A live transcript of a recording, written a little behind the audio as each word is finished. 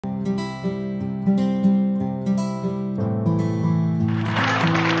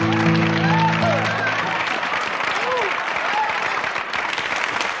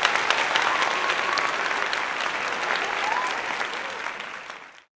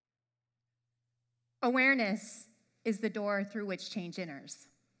Awareness is the door through which change enters.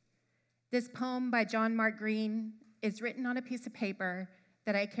 This poem by John Mark Green is written on a piece of paper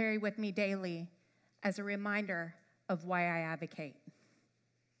that I carry with me daily as a reminder of why I advocate.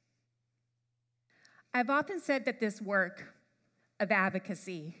 I've often said that this work of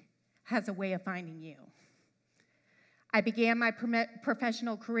advocacy has a way of finding you. I began my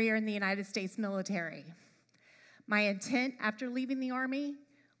professional career in the United States military. My intent after leaving the Army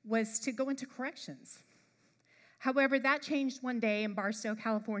was to go into corrections. However, that changed one day in Barstow,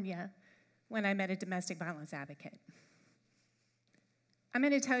 California, when I met a domestic violence advocate. I'm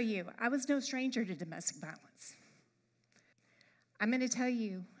going to tell you, I was no stranger to domestic violence. I'm going to tell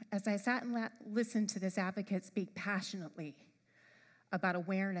you, as I sat and listened to this advocate speak passionately about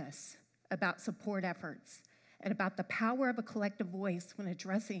awareness, about support efforts, and about the power of a collective voice when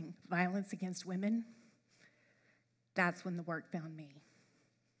addressing violence against women, that's when the work found me.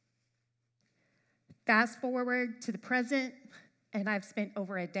 Fast forward to the present, and I've spent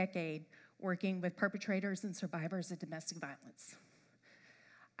over a decade working with perpetrators and survivors of domestic violence.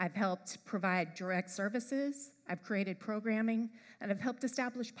 I've helped provide direct services, I've created programming, and I've helped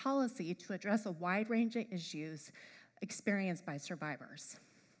establish policy to address a wide range of issues experienced by survivors.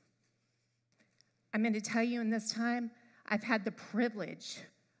 I'm going to tell you in this time, I've had the privilege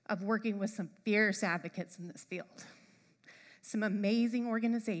of working with some fierce advocates in this field, some amazing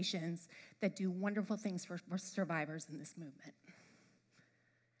organizations that do wonderful things for survivors in this movement.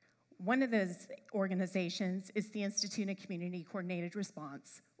 One of those organizations is the Institute of Community Coordinated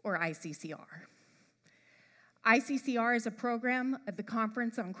Response, or ICCR. ICCR is a program of the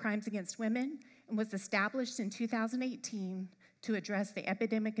Conference on Crimes Against Women and was established in 2018 to address the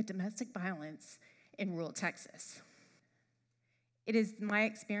epidemic of domestic violence in rural Texas. It is my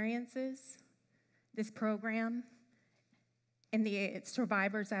experiences, this program, and the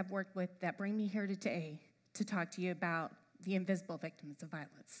survivors I've worked with that bring me here today to talk to you about the invisible victims of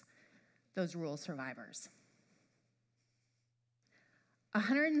violence, those rural survivors.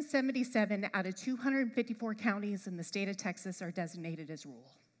 177 out of 254 counties in the state of Texas are designated as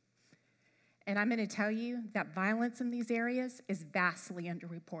rural. And I'm going to tell you that violence in these areas is vastly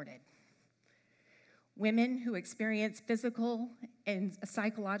underreported. Women who experience physical and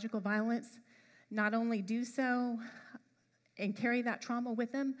psychological violence not only do so and carry that trauma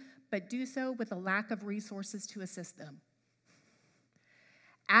with them, but do so with a lack of resources to assist them.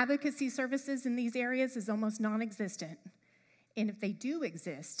 Advocacy services in these areas is almost non-existent, and if they do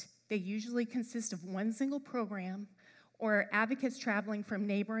exist, they usually consist of one single program or advocates traveling from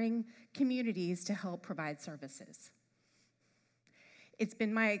neighboring communities to help provide services. It's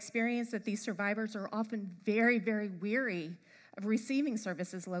been my experience that these survivors are often very, very weary of receiving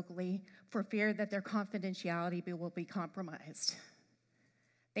services locally for fear that their confidentiality will be compromised.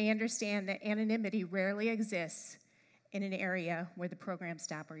 They understand that anonymity rarely exists in an area where the program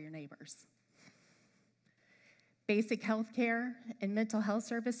staff are your neighbors. Basic health care and mental health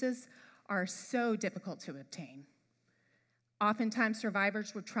services are so difficult to obtain. Oftentimes,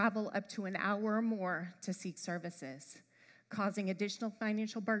 survivors will travel up to an hour or more to seek services, causing additional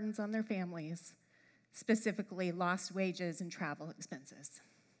financial burdens on their families, specifically lost wages and travel expenses.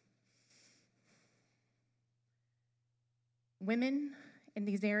 Women in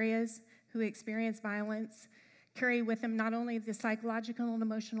these areas who experience violence carry with them not only the psychological and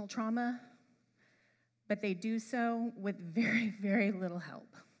emotional trauma, but they do so with very, very little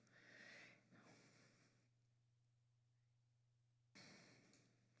help.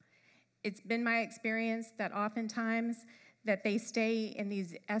 It's been my experience that oftentimes that they stay in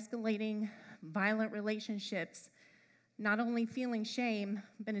these escalating violent relationships, not only feeling shame,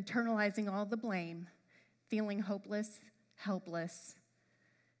 but internalizing all the blame, feeling hopeless, helpless,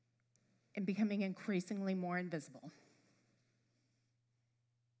 and becoming increasingly more invisible.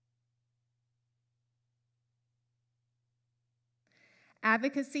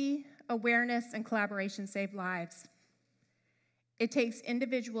 Advocacy, awareness, and collaboration save lives. It takes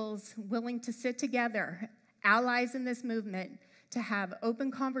individuals willing to sit together, allies in this movement, to have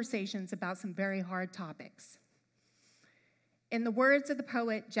open conversations about some very hard topics. In the words of the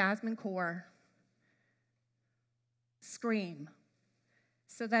poet Jasmine Core, scream,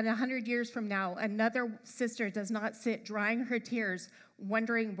 so that 100 years from now, another sister does not sit drying her tears,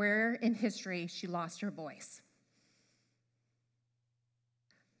 wondering where in history she lost her voice.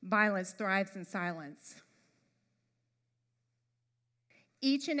 Violence thrives in silence.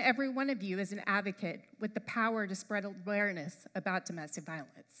 Each and every one of you is an advocate with the power to spread awareness about domestic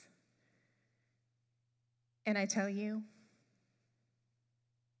violence. And I tell you,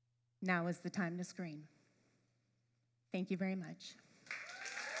 now is the time to scream. Thank you very much.